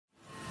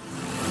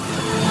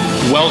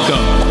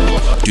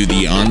Welcome to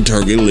the On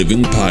Target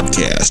Living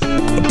Podcast,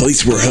 a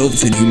place where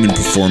health and human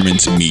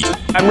performance meet.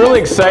 I'm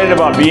really excited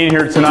about being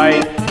here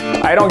tonight.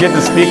 I don't get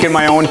to speak in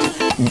my own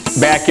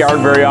backyard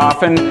very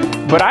often,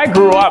 but I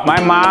grew up,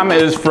 my mom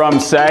is from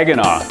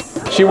Saginaw.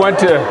 She went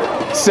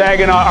to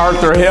Saginaw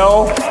Arthur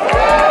Hill.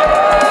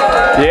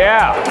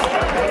 Yeah.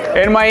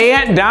 And my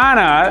Aunt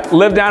Donna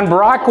lived on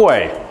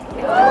Brockway.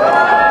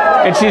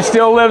 And she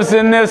still lives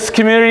in this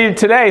community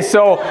today.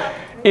 So,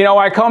 you know,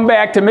 I come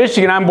back to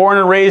Michigan. I'm born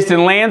and raised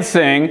in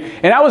Lansing,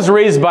 and I was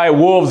raised by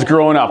wolves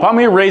growing up. How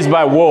many were raised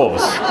by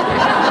wolves?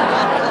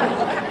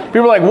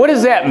 People are like, what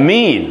does that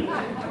mean?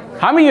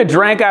 How many of you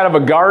drank out of a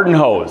garden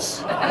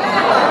hose?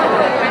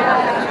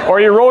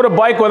 Or you rode a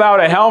bike without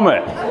a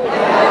helmet?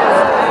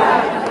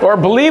 Or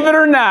believe it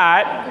or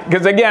not,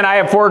 because again, I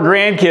have 4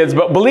 grandkids,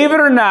 but believe it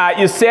or not,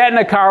 you sat in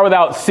a car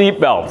without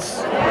seatbelts.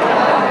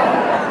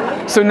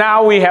 So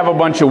now we have a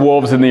bunch of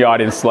wolves in the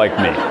audience like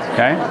me,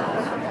 okay?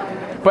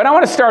 But I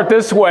want to start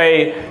this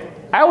way.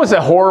 I was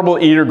a horrible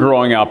eater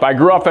growing up. I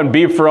grew up on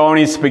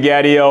beefaroni,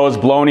 SpaghettiOs,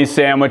 bologna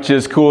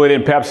sandwiches, Kool-Aid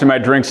and Pepsi, my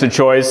drinks of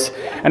choice.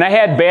 And I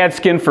had bad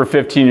skin for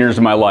 15 years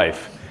of my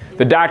life.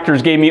 The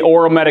doctors gave me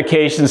oral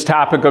medications,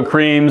 topical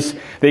creams.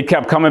 They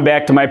kept coming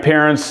back to my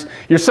parents.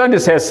 Your son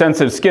just has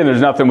sensitive skin.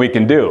 There's nothing we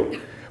can do.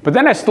 But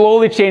then I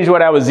slowly changed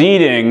what I was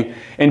eating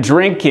and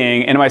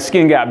drinking, and my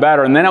skin got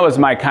better. And then it was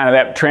my kind of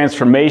that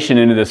transformation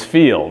into this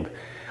field.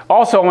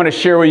 Also, I want to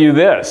share with you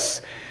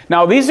this.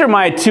 Now, these are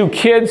my 2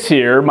 kids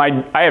here.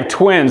 I have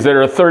twins that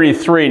are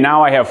 33.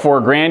 Now I have 4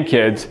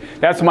 grandkids.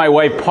 That's my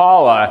wife,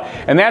 Paula.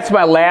 And that's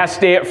my last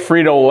day at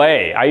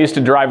Frito-Lay. I used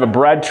to drive a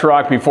bread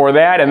truck before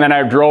that, and then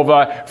I drove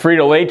a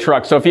Frito-Lay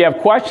truck. So if you have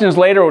questions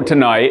later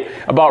tonight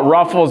about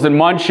Ruffles and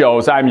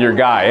Munchos, I'm your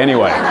guy.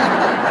 Anyway.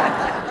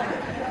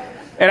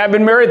 And I've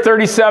been married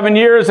 37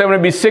 years. I'm going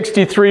to be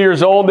 63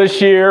 years old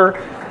this year.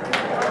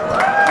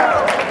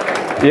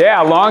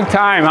 Yeah, a long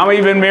time. How many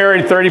of you have been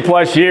married 30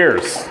 plus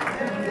years?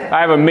 I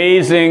have an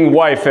amazing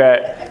wife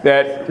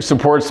that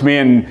supports me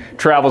and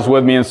travels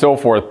with me and so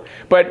forth.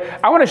 But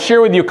I want to share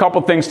with you a couple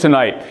things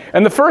tonight.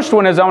 And the first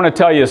one is I want to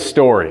tell you a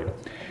story.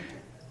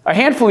 A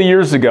handful of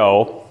years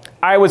ago,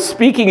 I was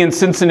speaking in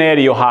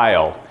Cincinnati,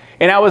 Ohio.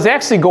 And I was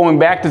actually going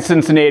back to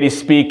Cincinnati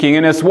speaking,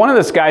 and it's one of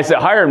those guys that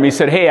hired me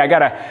said, hey, I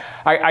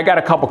got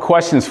a couple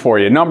questions for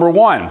you. Number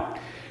 1,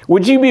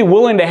 would you be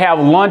willing to have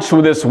lunch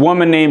with this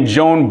woman named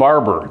Joan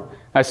Barber?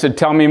 I said,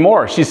 tell me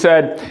more. He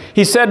said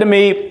to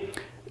me,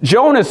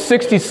 Joan is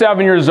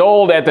 67 years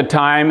old at the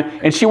time,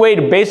 and she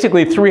weighed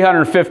basically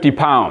 350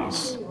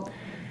 pounds.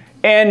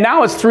 And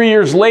now it's 3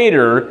 years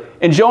later,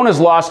 and Joan has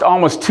lost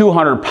almost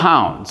 200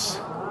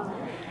 pounds.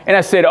 And I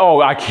said, oh,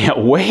 I can't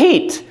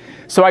wait.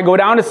 So I go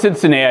down to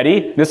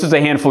Cincinnati, this is a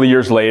handful of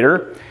years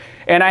later,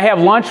 and I have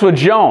lunch with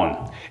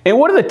Joan. And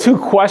what are the 2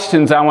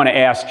 questions I want to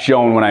ask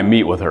Joan when I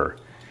meet with her?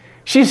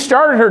 She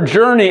started her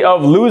journey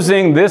of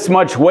losing this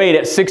much weight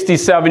at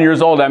 67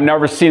 years old. I've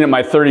never seen it in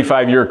my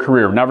 35-year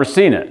career, never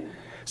seen it.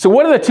 So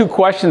what are the 2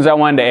 questions I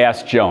wanted to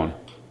ask Joan?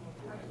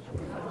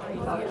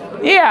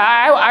 Yeah,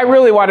 I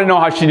really want to know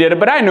how she did it,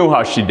 but I knew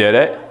how she did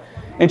it.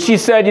 And she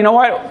said, you know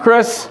what,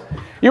 Chris?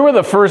 You were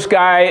the first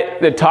guy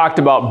that talked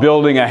about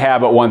building a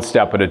habit one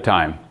step at a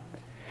time.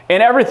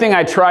 And everything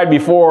I tried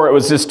before, it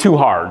was just too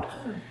hard.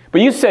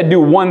 But you said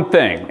do one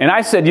thing. And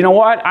I said, you know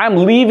what? I'm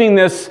leaving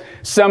this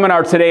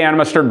seminar today and I'm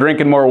going to start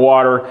drinking more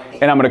water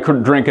and I'm going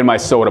to drink in my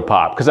soda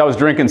pop. Because I was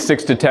drinking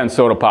 6 to 10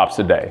 soda pops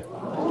a day.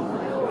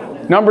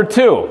 Number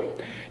 2.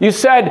 You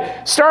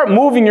said, start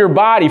moving your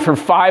body for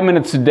 5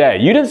 minutes a day.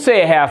 You didn't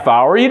say a half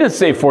hour. You didn't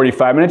say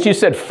 45 minutes. You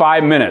said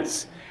 5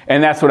 minutes.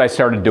 And that's what I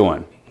started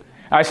doing.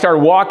 I started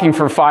walking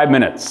for 5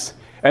 minutes.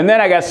 And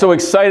then I got so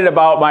excited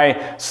about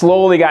my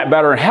slowly got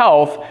better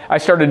health, I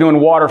started doing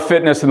water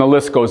fitness and the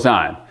list goes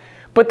on.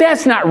 But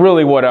that's not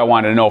really what I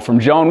wanted to know from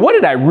Joan. What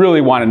did I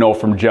really want to know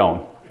from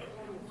Joan?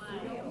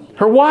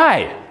 Her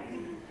why.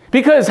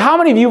 Because how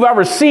many of you have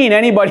ever seen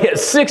anybody at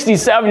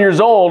 67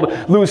 years old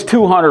lose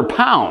 200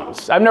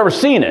 pounds? I've never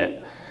seen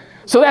it.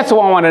 So that's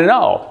what I want to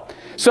know.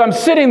 So I'm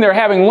sitting there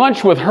having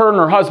lunch with her and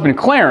her husband,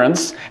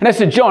 Clarence, and I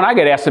said, Joan, I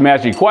got to ask the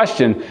magic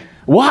question.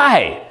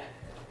 Why?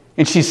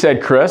 And she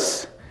said,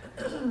 Chris,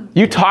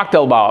 you talked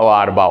a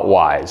lot about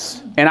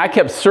whys. And I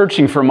kept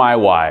searching for my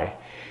why.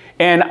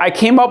 And I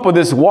came up with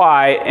this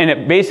why, and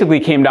it basically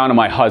came down to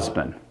my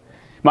husband.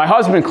 My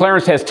husband,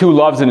 Clarence, has 2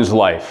 loves in his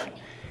life.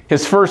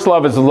 His first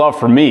love is the love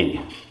for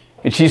me.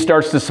 And she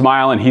starts to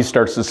smile and he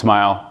starts to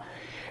smile.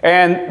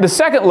 And the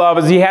second love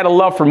is he had a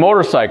love for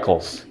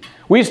motorcycles.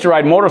 We used to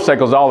ride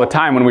motorcycles all the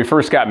time when we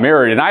first got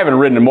married, and I haven't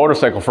ridden a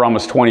motorcycle for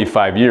almost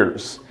 25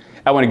 years.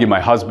 I want to give my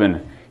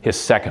husband his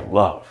second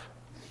love.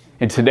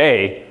 And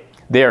today,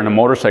 they are in a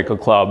motorcycle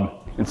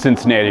club in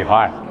Cincinnati,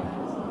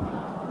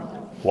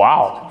 Ohio.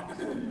 Wow.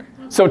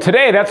 So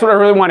today, that's what I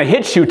really want to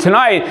hit you.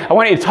 Tonight, I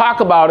want you to talk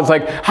about is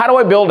like, how do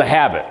I build a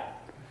habit?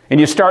 And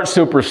you start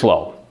super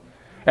slow.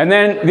 And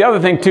then the other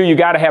thing too, you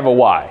got to have a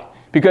why.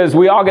 Because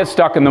we all get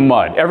stuck in the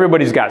mud.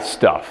 Everybody's got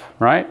stuff,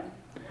 right?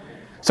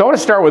 So I want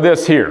to start with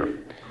this here.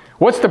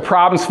 What's the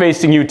problems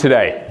facing you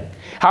today?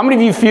 How many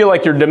of you feel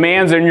like your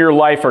demands in your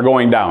life are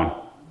going down?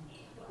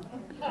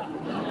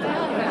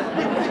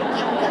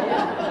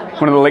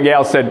 One of the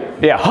gals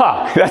said,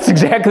 yeah, that's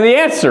exactly the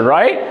answer,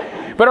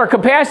 right? But our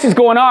capacity is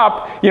going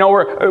up. You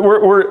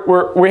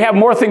know, we have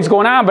more things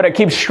going on, but it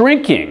keeps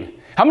shrinking.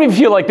 How many of you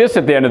feel like this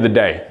at the end of the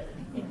day?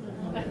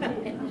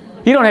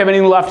 You don't have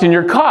anything left in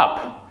your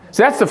cup.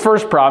 So that's the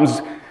first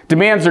problem.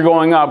 Demands are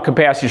going up,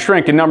 capacity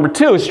shrinking. Number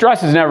two, stress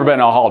has never been at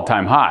an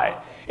all-time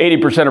high.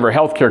 80% of our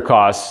healthcare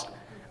costs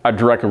are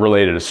directly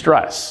related to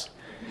stress.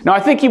 Now, I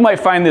think you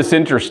might find this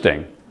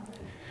interesting.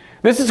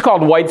 This is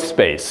called white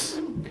space.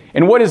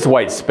 And what is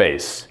white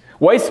space?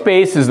 White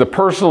space is the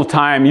personal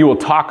time you will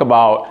talk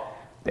about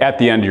at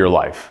the end of your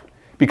life.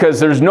 Because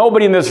there's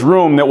nobody in this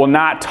room that will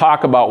not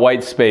talk about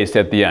white space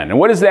at the end. And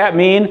what does that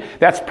mean?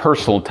 That's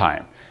personal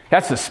time.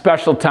 That's the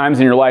special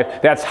times in your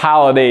life. That's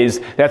holidays.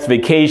 That's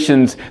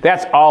vacations.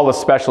 That's all the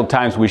special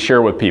times we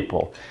share with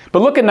people.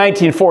 But look at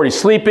 1940.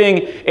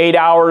 Sleeping 8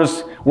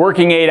 hours,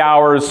 working 8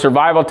 hours,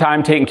 survival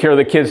time, taking care of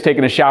the kids,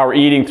 taking a shower,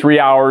 eating 3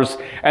 hours.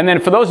 And then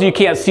for those of you who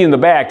can't see in the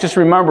back, just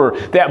remember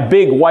that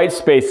big white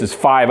space is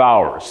 5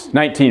 hours,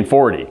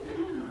 1940.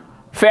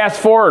 Fast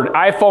forward,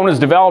 iPhone was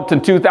developed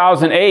in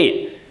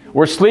 2008.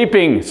 We're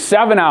sleeping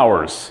 7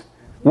 hours,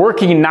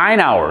 working 9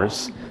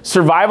 hours.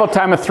 Survival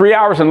time of 3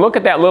 hours, and look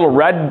at that little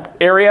red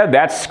area.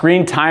 That's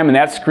screen time, and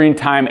that's screen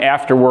time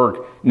after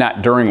work,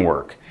 not during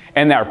work.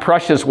 And our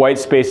precious white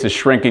space is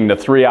shrinking to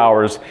 3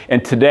 hours,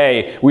 and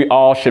today we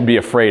all should be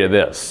afraid of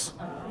this.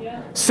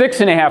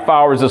 6.5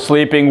 hours of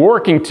sleeping,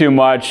 working too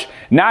much,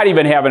 not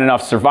even having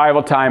enough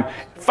survival time,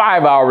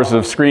 5 hours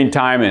of screen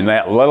time, and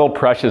that little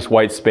precious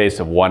white space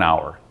of 1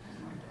 hour.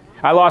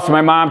 I lost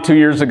my mom 2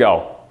 years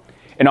ago,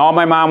 and all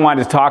my mom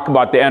wanted to talk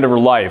about at the end of her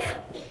life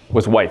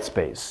was white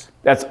space.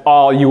 That's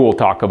all you will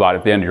talk about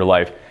at the end of your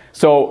life.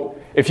 So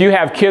if you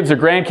have kids or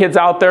grandkids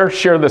out there,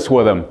 share this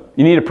with them.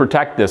 You need to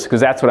protect this because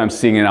that's what I'm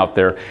seeing out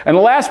there. And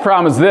the last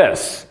problem is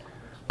this,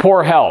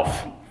 poor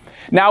health.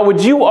 Now,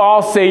 would you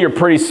all say you're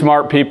pretty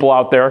smart people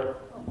out there?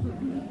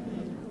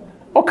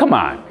 Oh, come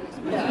on.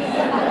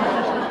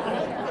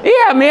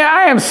 Yeah, man,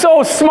 I am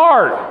so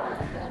smart.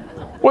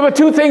 Well, the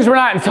two things we're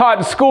not taught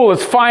in school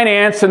is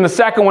finance, and the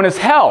second one is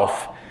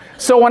health.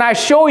 So when I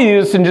show you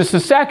this in just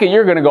a second,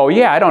 you're going to go,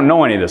 yeah, I don't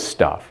know any of this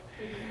stuff.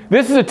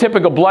 This is a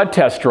typical blood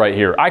test right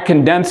here. I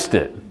condensed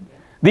it.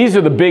 These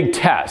are the big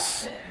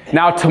tests.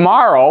 Now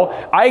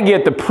tomorrow, I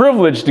get the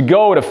privilege to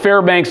go to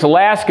Fairbanks,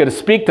 Alaska to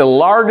speak to the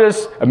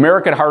largest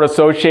American Heart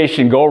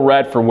Association Go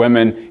Red for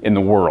women in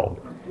the world.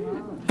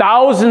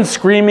 1,000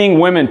 screaming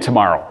women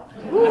tomorrow.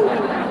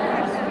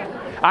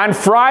 On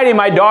Friday,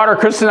 my daughter,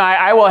 Kristen, and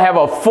I will have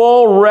a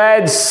full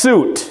red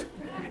suit.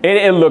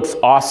 It looks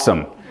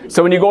awesome.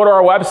 So when you go to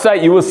our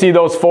website, you will see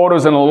those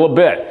photos in a little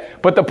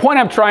bit. But the point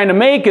I'm trying to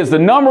make is the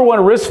number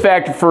one risk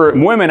factor for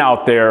women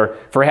out there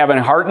for having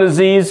heart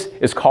disease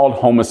is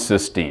called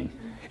homocysteine.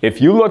 If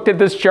you looked at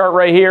this chart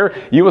right here,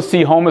 you will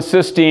see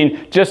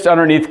homocysteine just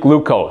underneath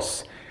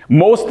glucose.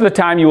 Most of the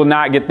time, you will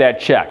not get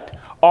that checked.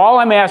 All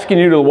I'm asking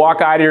you to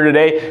walk out of here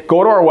today,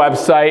 go to our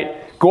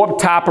website, go up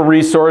top of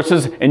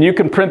resources, and you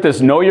can print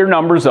this Know Your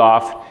Numbers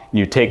off, and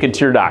you take it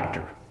to your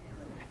doctor.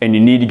 And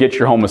you need to get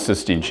your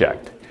homocysteine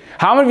checked.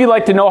 How many of you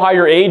like to know how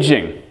you're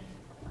aging?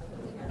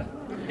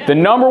 The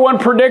number one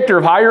predictor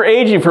of how you're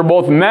aging for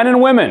both men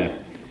and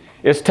women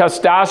is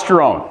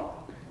testosterone.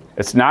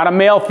 It's not a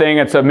male thing,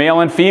 it's a male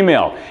and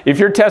female. If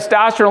your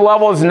testosterone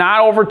level is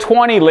not over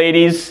 20,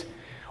 ladies,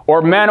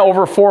 or men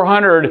over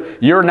 400,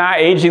 you're not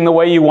aging the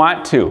way you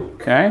want to,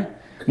 okay?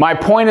 My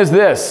point is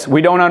this,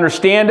 we don't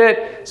understand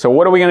it, so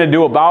what are we going to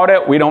do about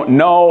it? We don't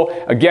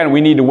know. Again, we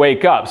need to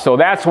wake up. So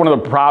that's one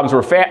of the problems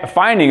we're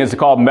finding is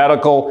called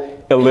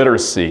medical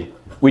illiteracy.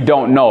 We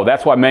don't know.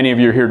 That's why many of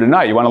you are here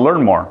tonight. You want to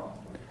learn more.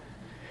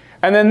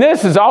 And then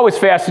this is always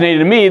fascinating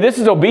to me. This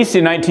is obesity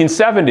in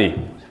 1970.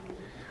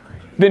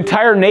 The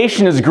entire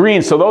nation is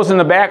green. So those in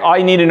the back, all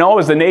you need to know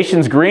is the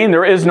nation's green.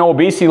 There is no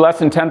obesity less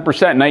than 10% in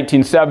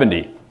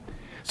 1970.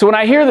 So when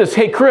I hear this,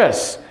 hey,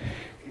 Chris,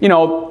 you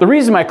know, the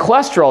reason my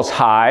cholesterol is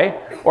high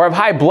or I have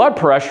high blood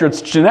pressure,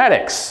 it's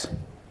genetics.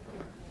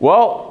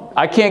 Well,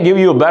 I can't give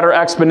you a better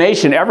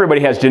explanation.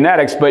 Everybody has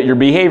genetics, but your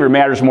behavior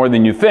matters more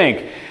than you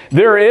think.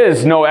 There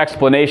is no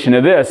explanation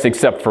of this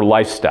except for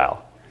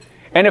lifestyle.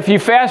 And if you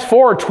fast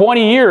forward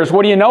 20 years,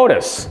 what do you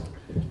notice?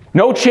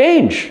 No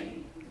change.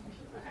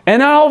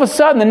 And then all of a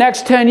sudden, the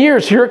next 10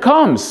 years, here it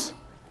comes.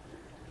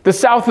 The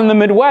South and the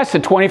Midwest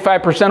at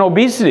 25%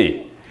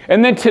 obesity.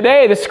 And then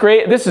today, this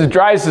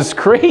drives us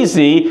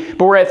crazy,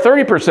 but we're at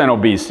 30%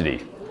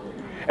 obesity.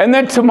 And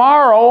then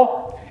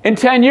tomorrow, in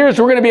 10 years,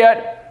 we're going to be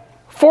at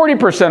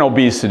 40%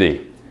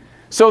 obesity.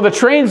 So the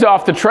train's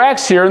off the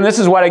tracks here, and this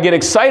is what I get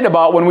excited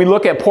about when we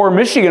look at poor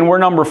Michigan. We're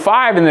number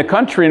 5 in the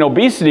country in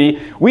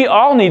obesity. We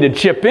all need to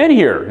chip in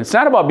here. It's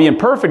not about being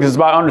perfect. It's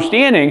about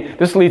understanding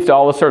this leads to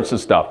all sorts of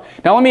stuff.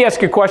 Now let me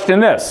ask you a question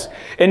this.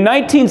 In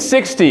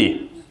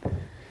 1960,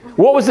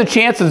 what was the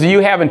chances of you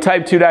having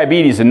type 2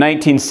 diabetes in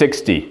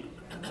 1960?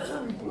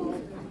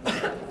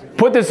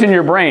 Put this in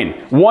your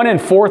brain. 1 in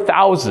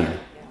 4,000.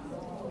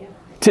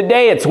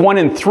 Today, it's 1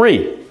 in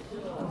 3.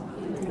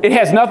 It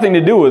has nothing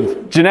to do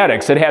with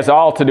genetics. It has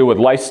all to do with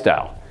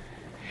lifestyle.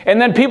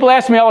 And then people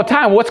ask me all the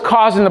time, what's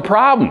causing the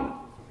problem?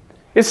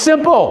 It's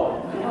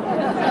simple.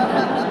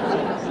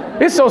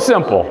 It's so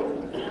simple.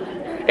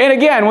 And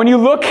again, when you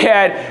look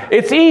at,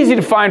 it's easy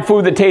to find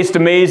food that tastes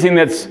amazing,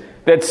 that's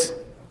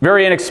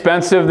very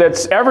inexpensive,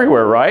 that's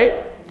everywhere,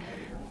 right?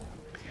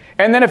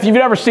 And then if you've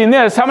never seen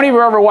this, how many of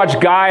you ever watched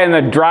Guy and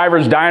the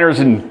Driver's Diners?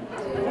 And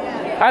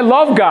I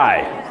love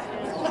Guy.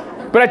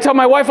 But I tell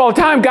my wife all the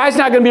time, Guy's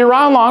not going to be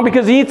around long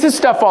because he eats this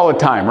stuff all the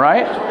time,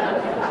 right?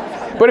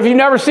 But if you've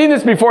never seen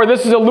this before,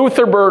 this is a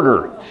Luther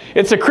burger.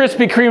 It's a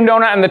Krispy Kreme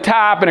donut on the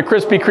top and a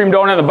Krispy Kreme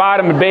donut on the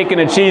bottom and bacon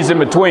and cheese in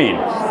between.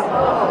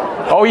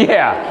 Oh,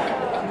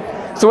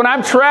 yeah. So when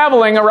I'm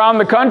traveling around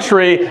the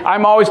country,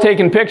 I'm always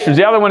taking pictures.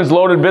 The other one is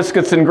Loaded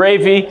Biscuits and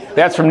Gravy.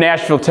 That's from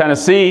Nashville,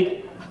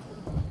 Tennessee.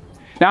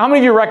 Now, how many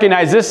of you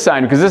recognize this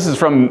sign? Because this is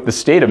from the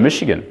state of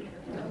Michigan.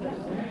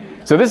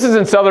 So this is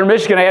in southern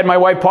Michigan. I had my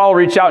wife Paula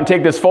reach out and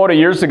take this photo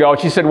years ago.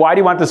 She said, why do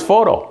you want this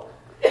photo?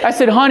 I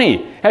said,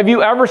 honey, have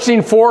you ever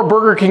seen 4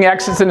 Burger King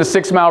exits in a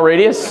 6-mile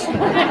radius?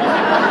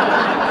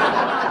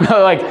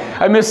 Like,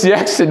 I missed the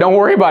exit. Don't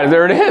worry about it.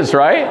 There it is,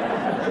 right?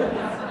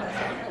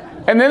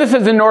 And then this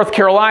is in North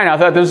Carolina. I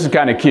thought this was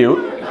kind of cute.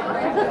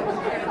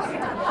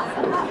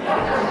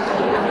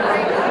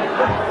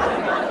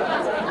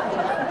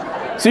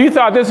 So you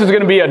thought this was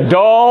going to be a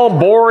dull,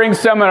 boring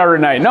seminar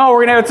tonight. No,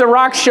 it's a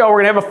rock show.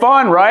 We're going to have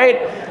fun, right?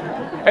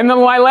 And then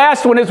my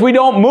last one is we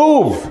don't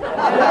move.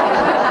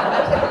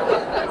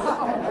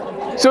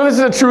 So this is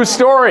a true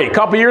story. A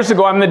couple years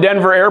ago, I'm in the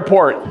Denver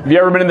airport. Have you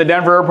ever been in the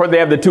Denver airport? They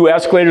have the 2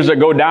 escalators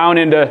that go down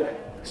into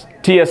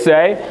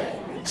TSA.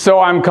 So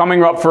I'm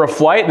coming up for a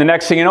flight, and the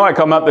next thing you know, I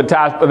come up the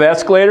top of the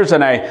escalators,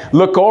 and I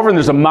look over, and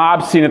there's a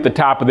mob scene at the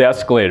top of the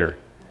escalator.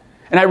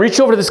 And I reach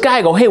over to this guy,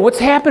 I go, hey, what's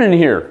happening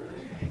here?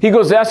 He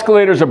goes, the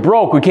escalators are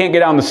broke. We can't get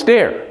down the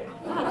stair.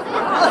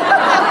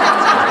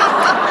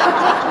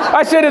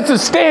 I said, it's a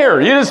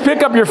stair. You just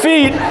pick up your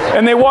feet,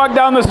 and they walk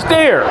down the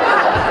stair.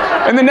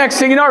 And the next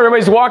thing you know,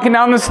 everybody's walking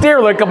down the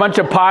stair like a bunch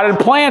of potted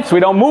plants. We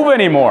don't move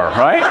anymore,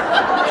 right?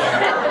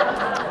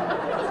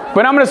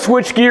 But I'm going to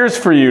switch gears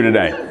for you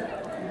today.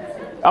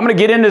 I'm going to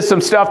get into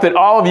some stuff that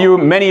all of you,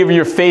 many of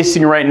you are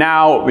facing right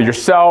now with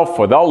yourself,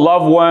 with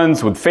loved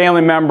ones, with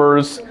family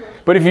members.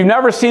 But if you've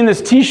never seen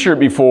this t-shirt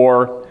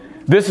before,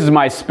 this is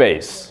my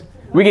space.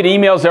 We get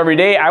emails every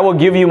day. I will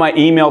give you my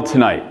email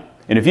tonight.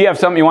 And if you have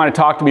something you want to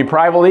talk to me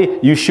privately,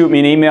 you shoot me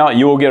an email.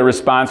 You will get a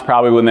response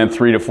probably within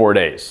 3 to 4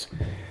 days.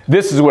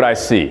 This is what I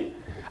see.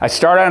 I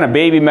start on a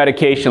baby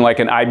medication like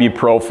an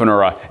ibuprofen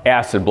or an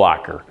acid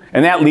blocker.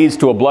 And that leads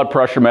to a blood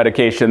pressure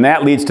medication.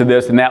 That leads to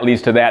this and that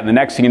leads to that. And the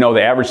next thing you know,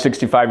 the average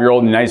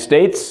 65-year-old in the United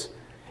States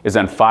is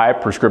on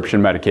 5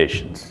 prescription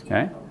medications.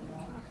 Okay?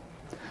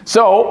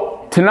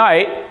 So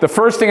tonight, the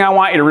first thing I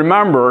want you to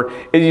remember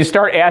is you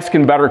start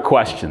asking better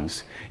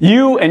questions.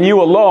 You and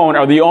you alone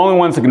are the only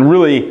ones that can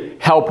really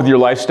help with your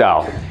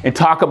lifestyle. And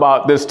talk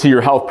about this to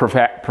your health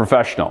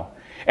professional.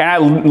 And I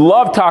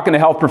love talking to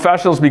health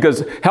professionals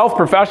because health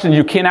professionals,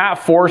 you cannot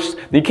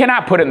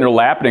put it in their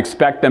lap and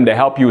expect them to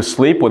help you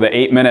sleep with an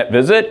 8-minute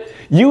visit.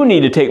 You need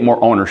to take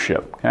more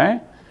ownership,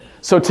 okay?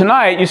 So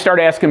tonight, you start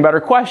asking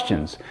better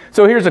questions.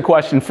 So here's a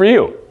question for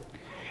you.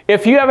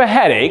 If you have a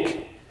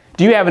headache,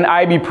 do you have an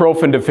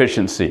ibuprofen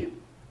deficiency?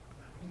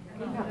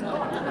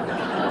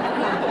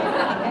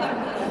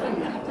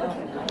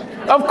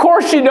 Of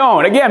course you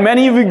don't. Again,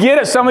 many of you get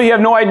it. Some of you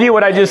have no idea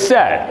what I just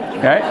said,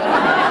 okay?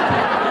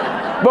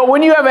 But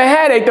when you have a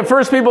headache, the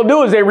first people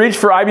do is they reach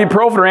for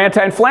ibuprofen or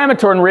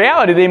anti-inflammatory. In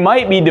reality, they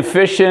might be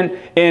deficient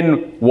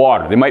in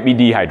water. They might be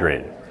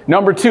dehydrated.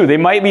 Number 2, they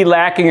might be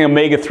lacking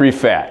omega-3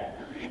 fat.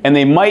 And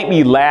they might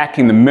be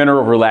lacking the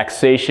mineral of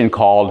relaxation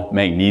called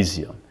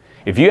magnesium.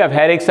 If you have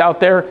headaches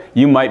out there,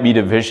 you might be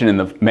deficient in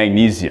the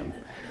magnesium.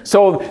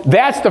 So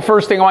that's the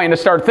first thing I want you to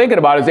start thinking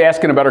about is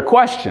asking a better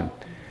question.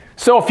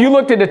 So if you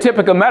looked at a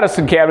typical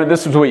medicine cabinet,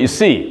 this is what you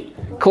see.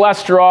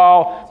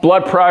 Cholesterol,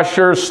 blood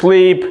pressure,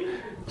 sleep,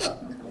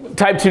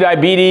 type 2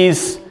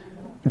 diabetes,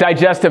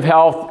 digestive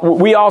health,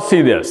 we all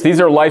see this. These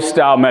are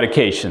lifestyle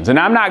medications. And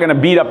I'm not going to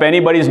beat up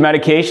anybody's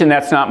medication.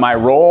 That's not my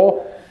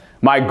role.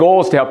 My goal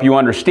is to help you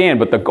understand.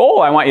 But the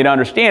goal I want you to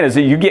understand is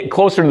that you get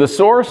closer to the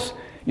source,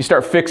 you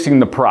start fixing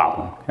the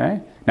problem. Okay?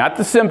 Not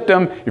the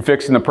symptom, you're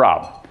fixing the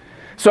problem.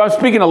 So I was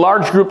speaking to a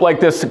large group like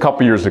this a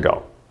couple years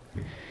ago.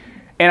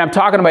 And I'm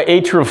talking about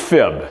atrial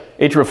fib.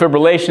 Atrial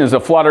fibrillation is a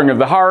fluttering of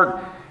the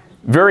heart.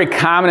 Very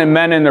common in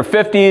men in their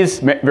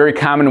 50s, very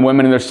common in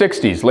women in their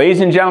 60s.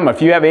 Ladies and gentlemen,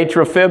 if you have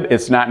atrial fib,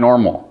 it's not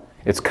normal.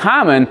 It's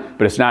common,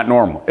 but it's not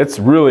normal. It's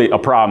really a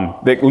problem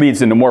that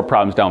leads into more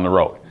problems down the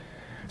road.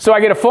 So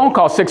I get a phone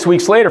call 6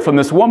 weeks later from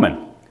this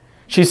woman.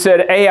 She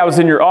said, hey, I was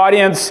in your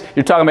audience.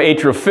 You're talking about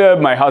atrial fib.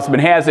 My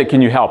husband has it.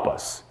 Can you help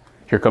us?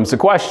 Here comes the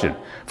question.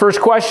 First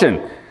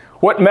question,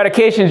 what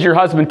medication is your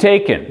husband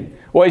taking?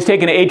 Well, he's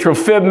taking an atrial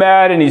fib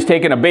med and he's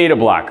taking a beta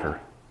blocker.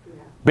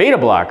 Beta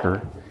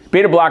blocker?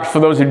 Beta blockers, for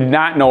those who do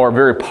not know, are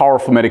very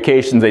powerful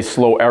medications. They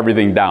slow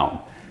everything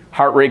down.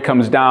 Heart rate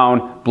comes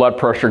down, blood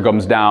pressure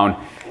comes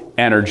down,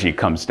 energy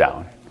comes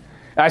down.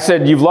 I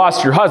said, you've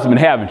lost your husband,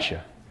 haven't you?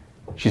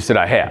 She said,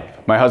 I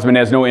have. My husband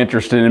has no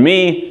interest in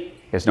me.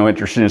 He has no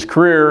interest in his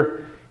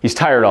career. He's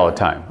tired all the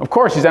time. Of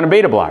course, he's on a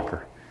beta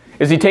blocker.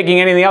 Is he taking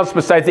anything else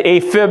besides the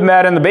AFib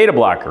med and the beta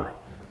blocker?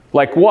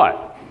 Like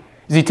what?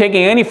 Is he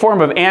taking any form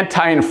of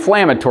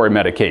anti-inflammatory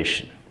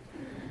medication?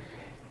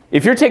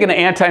 If you're taking an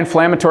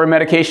anti-inflammatory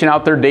medication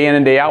out there day in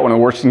and day out, one of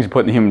the worst things you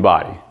put in the human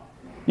body.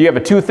 You have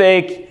a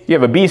toothache, you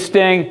have a bee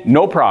sting,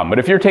 no problem. But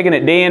if you're taking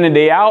it day in and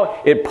day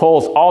out, it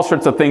pulls all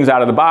sorts of things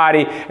out of the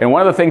body. And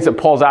one of the things that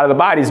pulls out of the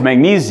body is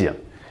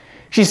magnesium.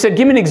 She said,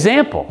 give me an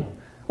example.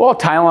 Well,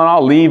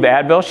 Tylenol, Aleve,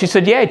 Advil. She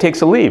said, yeah, he takes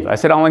Aleve. I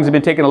said, how long has he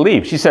been taking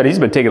Aleve? She said, he's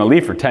been taking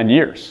Aleve for 10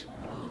 years.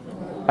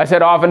 I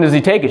said, how often does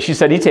he take it? She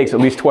said, he takes at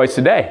least twice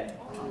a day.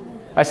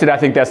 I said, I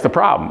think that's the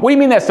problem. What do you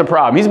mean that's the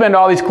problem? He's been to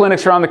all these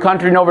clinics around the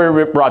country.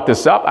 Nobody brought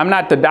this up. I'm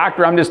not the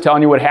doctor. I'm just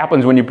telling you what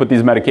happens when you put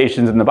these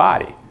medications in the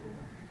body.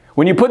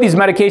 When you put these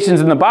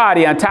medications in the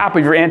body on top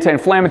of your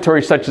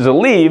anti-inflammatory such as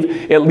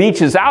Aleve, it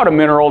leaches out a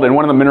mineral, and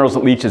one of the minerals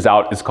that leaches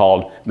out is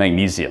called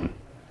magnesium.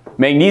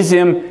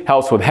 Magnesium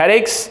helps with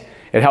headaches.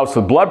 It helps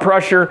with blood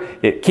pressure.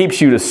 It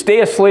keeps you to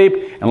stay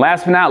asleep. And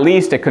last but not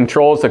least, it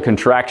controls the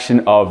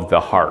contraction of the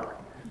heart.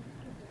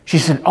 She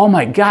said, oh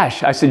my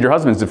gosh. I said, your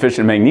husband's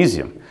deficient in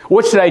magnesium.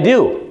 What should I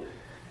do?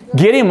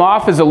 Get him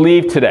off his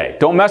Aleve today.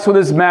 Don't mess with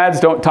his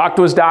meds. Don't talk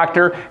to his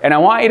doctor. And I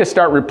want you to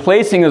start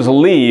replacing his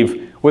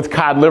Aleve with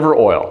cod liver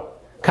oil.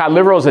 Cod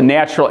liver oil is a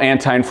natural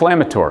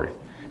anti-inflammatory.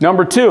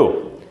 Number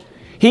 2,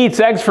 he eats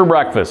eggs for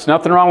breakfast.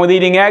 Nothing wrong with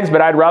eating eggs,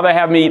 but I'd rather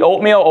have him eat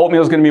oatmeal.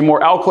 Oatmeal is going to be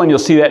more alkaline. You'll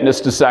see that in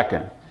just a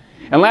second.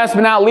 And last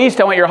but not least,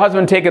 I want your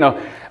husband taking a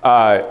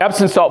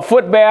Epsom salt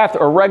foot bath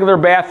or regular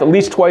bath at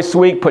least twice a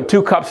week. Put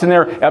 2 cups in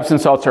there. Epsom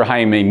salts are high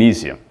in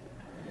magnesium.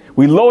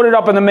 We loaded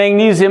up on the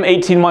magnesium.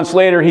 18 months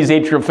later, he's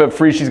atrial fib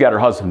free. She's got her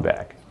husband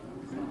back.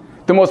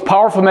 The most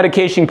powerful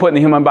medication put in the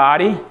human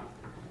body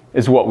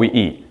is what we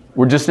eat.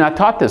 We're just not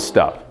taught this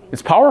stuff.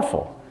 It's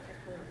powerful.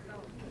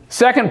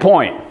 Second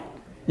point,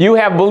 you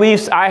have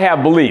beliefs, I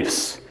have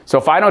beliefs. So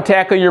if I don't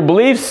tackle your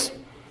beliefs,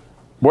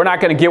 we're not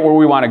going to get where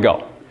we want to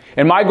go.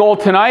 And my goal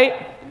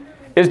tonight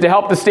is to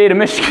help the state of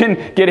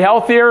Michigan get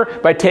healthier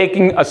by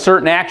taking a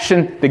certain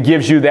action that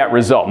gives you that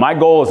result. My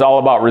goal is all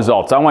about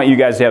results. I want you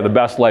guys to have the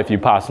best life you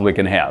possibly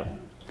can have.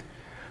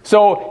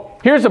 So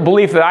here's a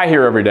belief that I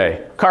hear every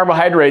day.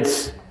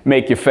 Carbohydrates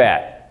make you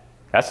fat.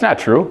 That's not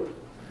true.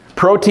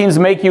 Proteins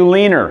make you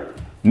leaner.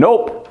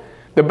 Nope.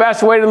 The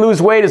best way to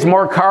lose weight is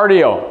more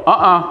cardio.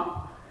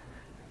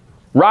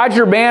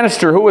 Roger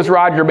Bannister. Who was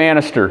Roger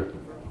Bannister?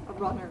 A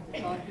runner.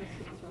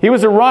 He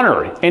was a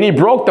runner, and he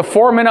broke the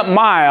 4-minute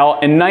mile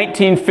in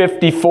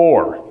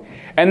 1954.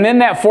 And then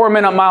that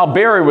 4-minute mile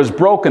barrier was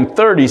broken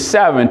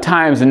 37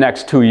 times the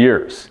next 2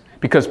 years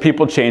because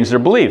people changed their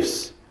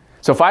beliefs.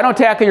 So if I don't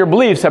tackle your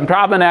beliefs, I'm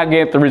probably not going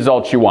to get the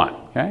results you want.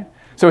 Okay?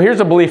 So here's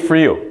a belief for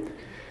you.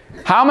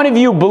 How many of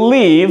you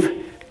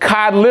believe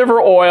cod liver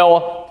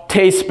oil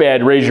tastes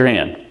bad? Raise your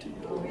hand.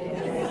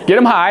 Get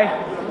them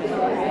high.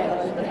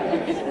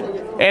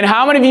 And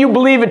how many of you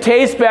believe it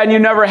tastes bad and you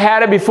never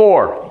had it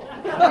before?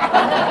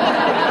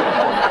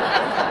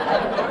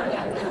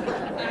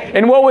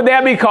 And what would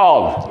that be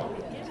called?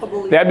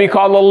 That'd be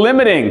called a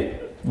limiting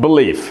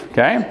belief,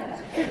 okay?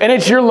 And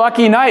it's your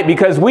lucky night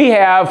because we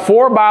have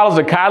 4 bottles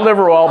of cod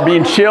liver oil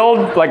being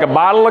chilled like a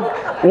bottle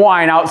of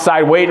wine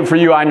outside waiting for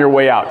you on your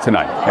way out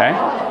tonight, okay?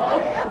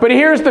 But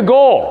here's the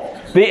goal.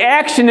 The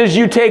action is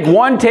you take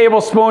 1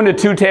 tablespoon to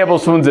 2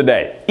 tablespoons a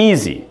day.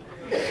 Easy.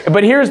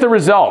 But here's the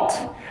result.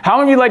 How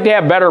many of you like to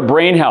have better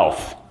brain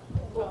health?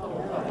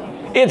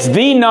 It's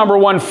the number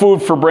 1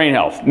 food for brain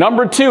health.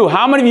 Number 2,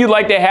 how many of you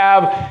like to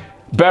have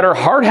better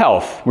heart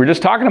health? We're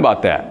just talking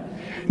about that.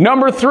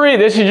 Number 3,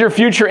 this is your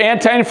future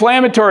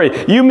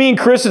anti-inflammatory. You mean,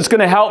 Chris, it's going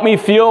to help me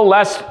feel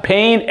less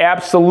pain?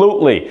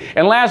 Absolutely.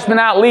 And last but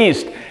not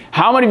least,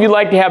 how many of you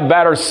like to have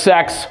better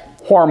sex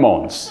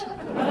hormones?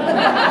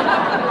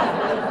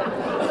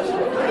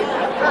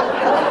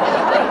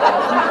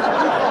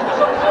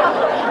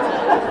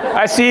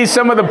 I see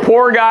some of the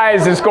poor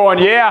guys that's going,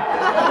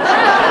 yeah.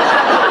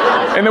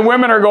 And the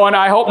women are going,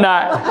 I hope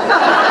not.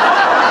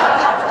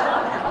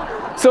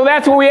 So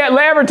that's what we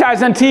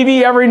advertise on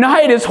TV every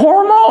night is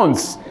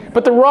hormones.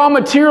 But the raw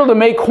material to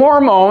make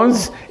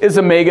hormones is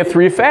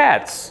omega-3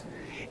 fats.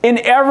 In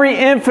every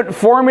infant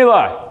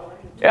formula,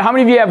 how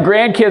many of you have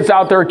grandkids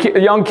out there,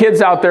 young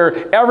kids out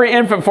there, every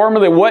infant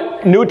formula,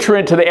 what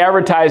nutrient do they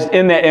advertise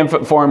in that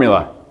infant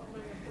formula?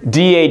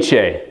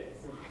 DHA.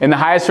 And the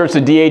highest source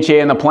of DHA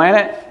on the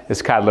planet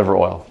is cod liver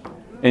oil.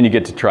 And you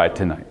get to try it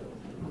tonight.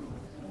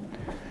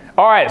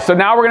 All right, so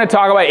now we're going to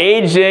talk about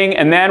aging,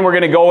 and then we're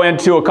going to go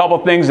into a couple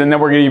things, and then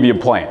we're going to give you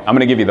a plan. I'm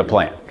going to give you the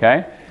plan,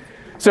 okay?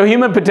 So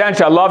human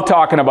potential, I love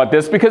talking about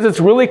this because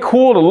it's really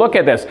cool to look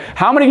at this.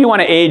 How many of you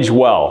want to age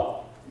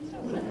well?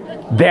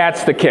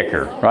 That's the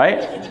kicker, right?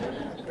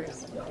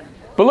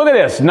 But look at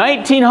this.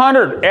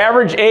 1900,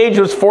 average age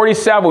was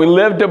 47. We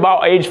lived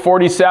about age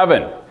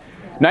 47.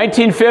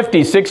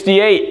 1950,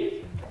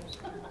 68.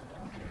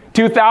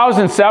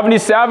 2000,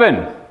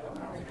 77.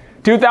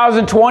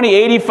 2020,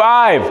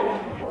 85.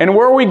 And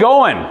where are we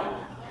going?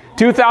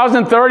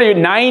 2030,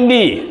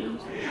 90.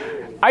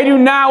 I do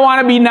not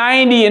want to be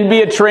 90 and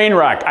be a train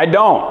wreck. I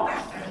don't.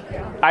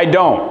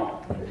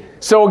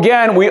 So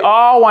again, we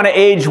all want to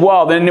age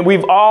well. And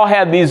we've all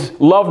had these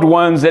loved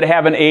ones that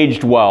haven't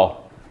aged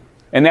well.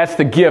 And that's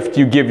the gift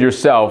you give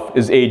yourself,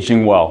 is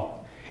aging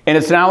well. And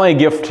it's not only a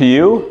gift to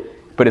you,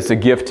 but it's a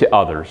gift to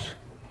others.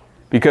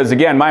 Because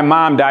again, my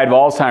mom died of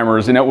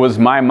Alzheimer's, and it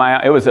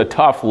was a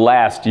tough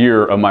last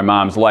year of my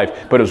mom's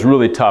life, but it was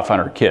really tough on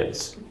her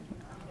kids.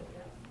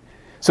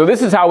 So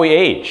this is how we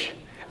age.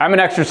 I'm an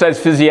exercise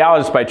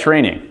physiologist by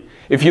training.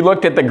 If you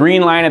looked at the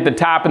green line at the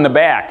top and the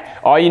back,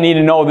 all you need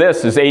to know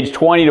this is age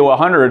 20 to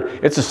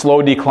 100, it's a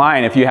slow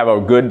decline if you have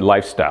a good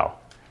lifestyle.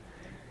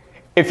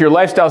 If your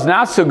lifestyle's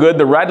not so good,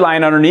 the red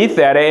line underneath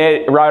that,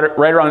 right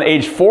around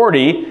age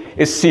 40,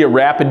 is see a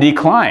rapid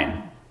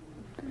decline.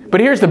 But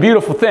here's the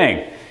beautiful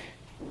thing.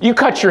 You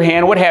cut your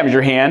hand, what happens to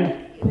your hand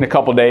in a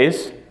couple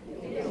days?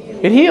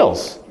 It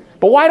heals.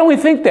 But why don't we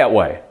think that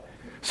way?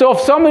 So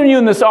if some of you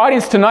in this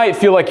audience tonight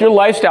feel like your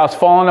lifestyle's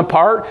falling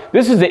apart,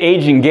 this is the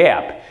aging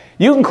gap.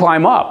 You can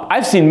climb up.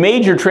 I've seen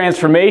major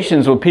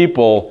transformations with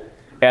people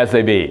as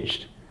they've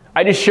aged.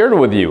 I just shared it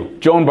with you.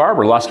 Joan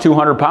Barber lost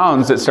 200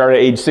 pounds that started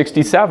at age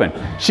 67.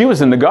 She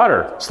was in the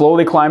gutter,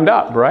 slowly climbed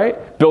up,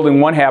 right? Building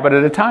one habit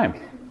at a time.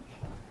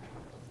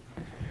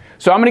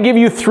 So I'm going to give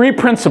you 3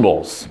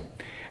 principles.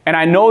 And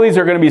I know these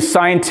are going to be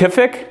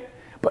scientific,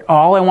 but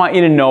all I want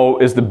you to know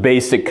is the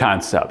basic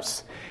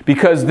concepts.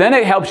 Because then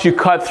it helps you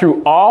cut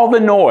through all the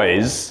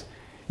noise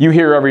you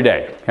hear every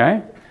day,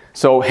 okay?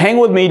 So hang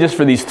with me just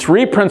for these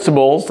 3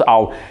 principles.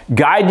 I'll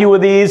guide you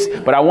with these,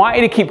 but I want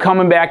you to keep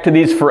coming back to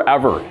these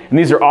forever. And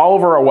these are all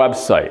over our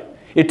website.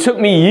 It took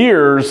me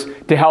years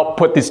to help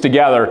put this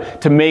together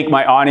to make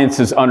my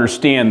audiences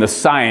understand the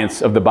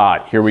science of the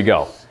body. Here we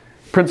go.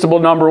 Principle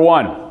number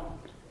 1.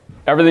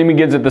 Everything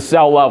begins at the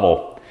cell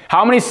level.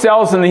 How many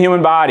cells in the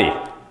human body?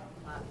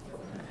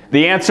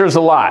 The answer is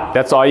a lot.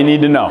 That's all you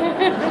need to know.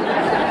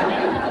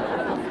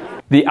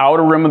 The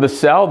outer rim of the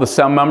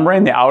cell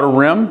membrane, the outer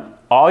rim,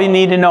 all you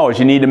need to know is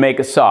you need to make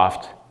it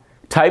soft.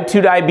 Type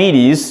 2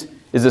 diabetes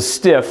is a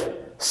stiff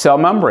cell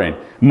membrane.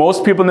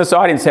 Most people in this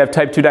audience have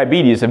type 2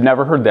 diabetes, have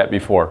never heard that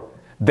before.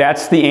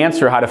 That's the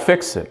answer how to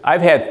fix it.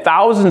 I've had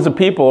thousands of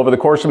people over the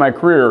course of my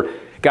career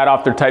got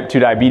off their type 2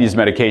 diabetes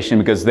medication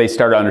because they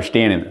started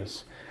understanding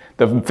this.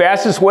 The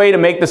fastest way to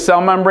make the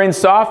cell membrane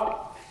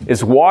soft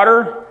is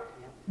water,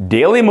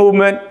 daily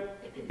movement,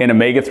 and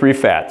omega-3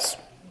 fats.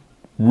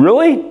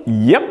 Really?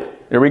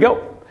 Yep. There we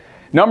go.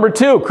 Number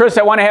 2, Chris,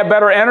 I want to have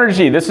better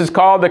energy. This is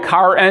called the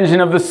car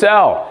engine of the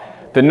cell.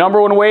 The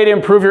number 1 way to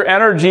improve your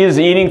energy is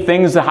eating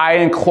things high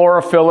in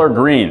chlorophyll or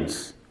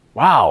greens.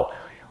 Wow.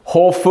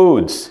 Whole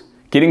foods,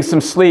 getting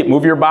some sleep,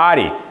 move your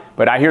body.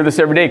 But I hear this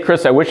every day,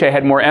 Chris, I wish I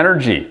had more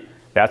energy.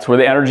 That's where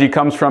the energy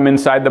comes from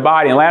inside the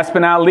body. And last but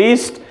not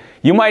least,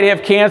 you might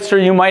have cancer,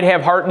 you might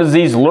have heart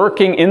disease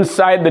lurking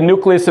inside the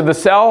nucleus of the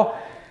cell.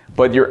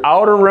 But your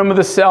outer rim of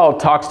the cell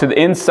talks to the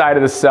inside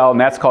of the cell,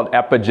 and that's called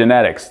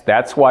epigenetics.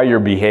 That's why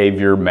your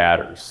behavior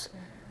matters.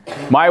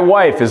 My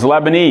wife is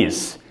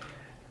Lebanese.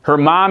 Her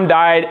mom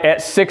died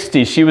at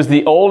 60. She was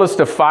the oldest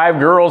of 5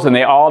 girls, and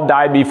they all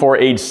died before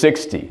age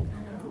 60.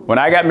 When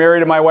I got married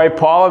to my wife,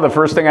 Paula, the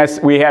first thing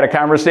we had a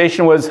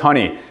conversation was,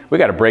 honey, we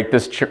got to break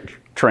this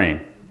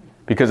train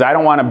because I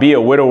don't want to be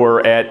a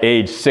widower at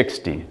age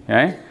 60.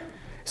 Okay?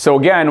 So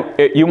again,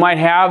 you might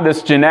have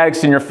this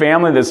genetics in your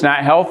family that's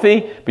not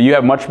healthy, but you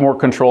have much more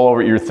control over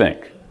what you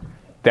think.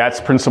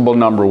 That's principle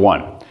number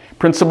 1.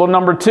 Principle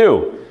number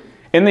 2,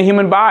 in the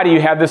human body,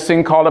 you have this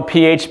thing called a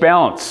pH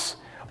balance.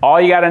 All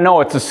you got to know,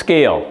 it's a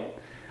scale.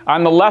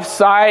 On the left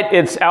side,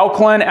 it's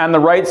alkaline. On the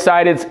right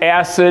side, it's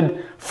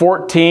acid,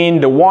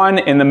 14 to 1.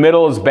 In the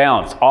middle is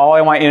balance. All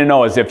I want you to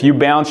know is if you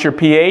balance your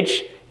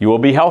pH, you will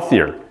be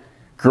healthier.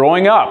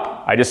 Growing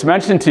up, I just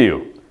mentioned to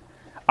you,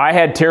 I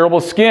had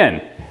terrible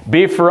skin.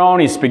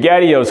 Beefaroni,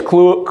 SpaghettiOs,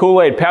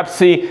 Kool-Aid,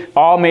 Pepsi,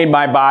 all made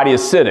my body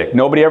acidic.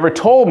 Nobody ever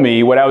told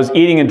me what I was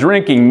eating and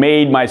drinking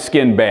made my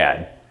skin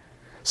bad.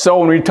 So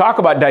when we talk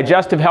about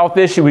digestive health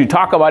issues, we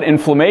talk about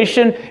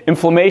inflammation,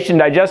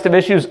 digestive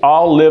issues,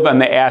 all live on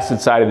the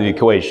acid side of the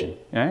equation.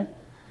 Okay?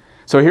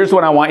 So here's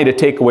what I want you to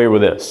take away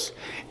with this.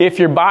 If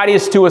your body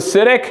is too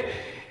acidic,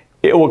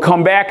 it will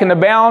come back into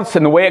balance,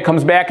 and the way it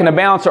comes back into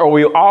balance, or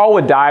we all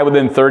would die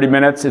within 30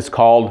 minutes, is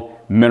called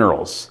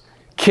minerals.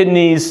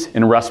 Kidneys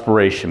and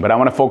respiration, but I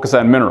want to focus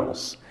on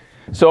minerals.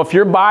 So if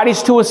your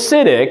body's too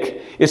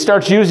acidic, it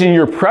starts using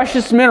your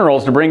precious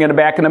minerals to bring it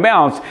back into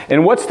balance.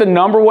 And what's the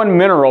number 1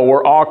 mineral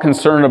we're all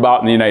concerned about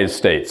in the United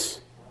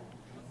States?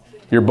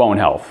 Your bone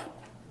health.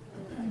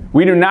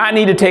 We do not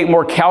need to take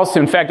more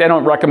calcium. In fact, I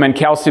don't recommend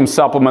calcium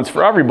supplements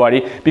for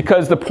everybody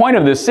because the point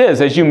of this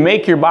is, as you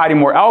make your body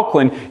more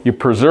alkaline, you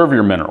preserve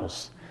your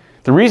minerals.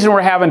 The reason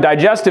we're having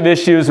digestive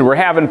issues and we're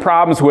having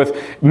problems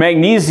with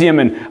magnesium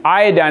and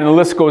iodine and the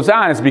list goes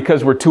on is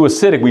because we're too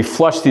acidic. We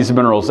flush these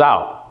minerals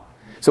out.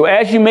 So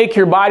as you make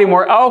your body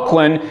more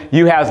alkaline,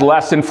 you have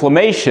less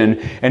inflammation.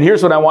 And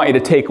here's what I want you to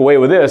take away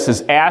with this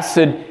is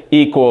acid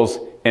equals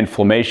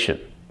inflammation.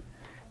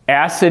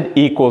 Acid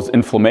equals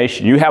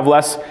inflammation. You have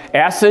less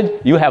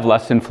acid, you have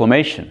less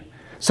inflammation.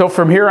 So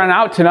from here on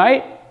out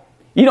tonight,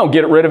 you don't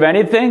get rid of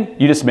anything,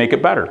 you just make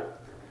it better.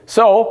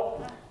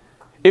 So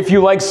if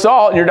you like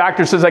salt and your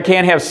doctor says I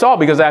can't have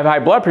salt because I have high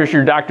blood pressure,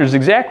 your doctor's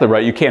exactly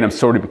right. You can't have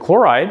sodium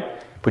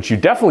chloride, but you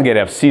definitely get to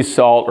have sea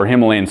salt or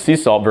Himalayan sea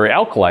salt, very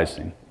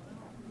alkalizing.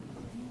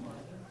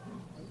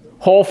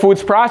 Whole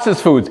foods,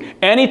 processed foods.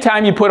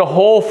 Anytime you put a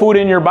whole food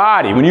in your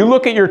body, when you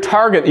look at your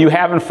target that you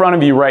have in front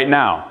of you right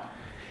now,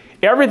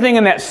 everything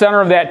in that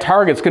center of that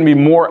target is going to be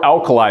more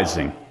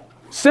alkalizing.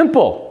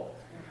 Simple.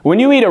 When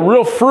you eat a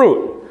real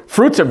fruit,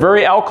 fruits are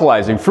very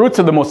alkalizing. Fruits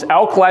are the most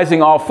alkalizing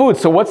of all foods.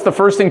 So what's the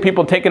first thing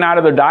people taking out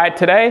of their diet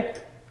today?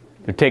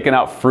 They're taking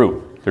out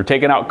fruit. They're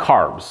taking out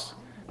carbs.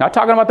 Not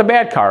talking about the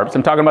bad carbs,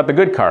 I'm talking about the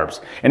good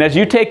carbs. And as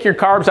you take your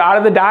carbs out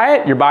of the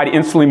diet, your body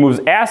instantly moves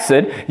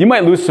acid. You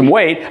might lose some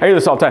weight. I hear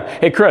this all the time.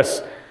 Hey,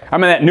 Chris,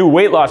 I'm in that new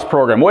weight loss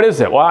program. What is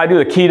it? Well, I do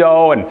the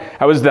keto and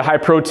I was the high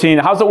protein.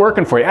 How's it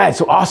working for you? Ah, it's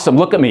awesome.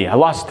 Look at me. I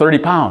lost 30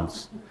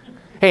 pounds.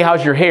 Hey,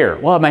 how's your hair?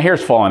 Well, my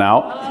hair's falling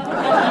out.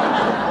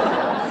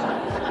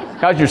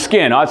 How's your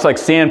skin? Oh, it's like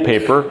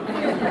sandpaper.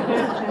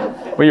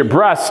 Well, your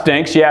breast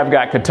stinks. Yeah, I've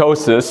got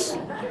ketosis.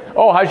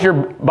 Oh, how's your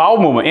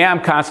bowel movement? Yeah,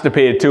 I'm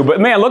constipated too. But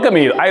man, look at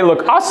me. I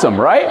look awesome,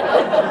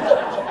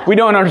 right? We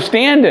don't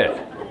understand it.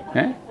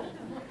 Okay?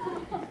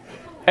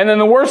 And then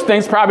the worst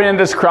thing's probably in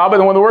this crowd, but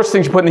one of the worst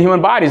things you put in the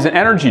human body is an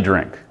energy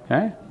drink.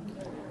 Okay?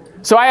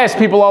 So I ask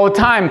people all the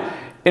time,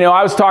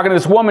 I was talking to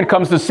this woman,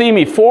 comes to see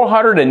me,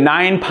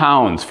 409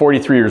 pounds,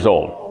 43 years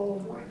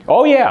old.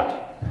 Oh,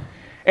 yeah.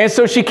 And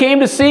so she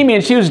came to see me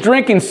and she was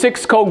drinking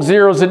 6 Coke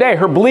Zeros a day.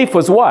 Her belief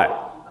was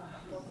what?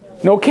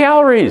 No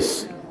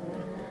calories.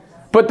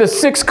 But the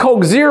 6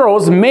 Coke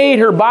Zeros made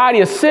her body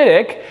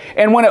acidic,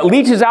 and when it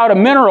leaches out a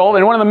mineral,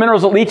 and one of the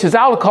minerals it leaches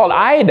out is called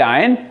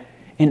iodine,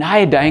 and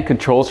iodine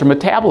controls her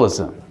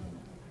metabolism.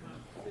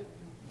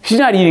 She's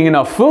not eating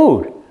enough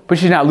food, but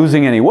she's not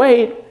losing any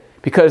weight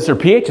because her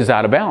pH is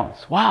out of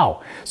balance.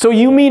 Wow. So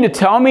you mean to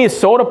tell me a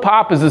soda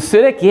pop is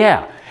acidic?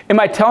 Yeah. Am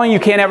I telling you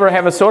can't ever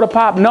have a soda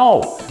pop?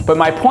 No. But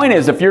my point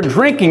is, if you're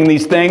drinking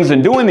these things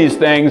and doing these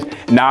things,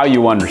 now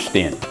you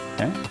understand.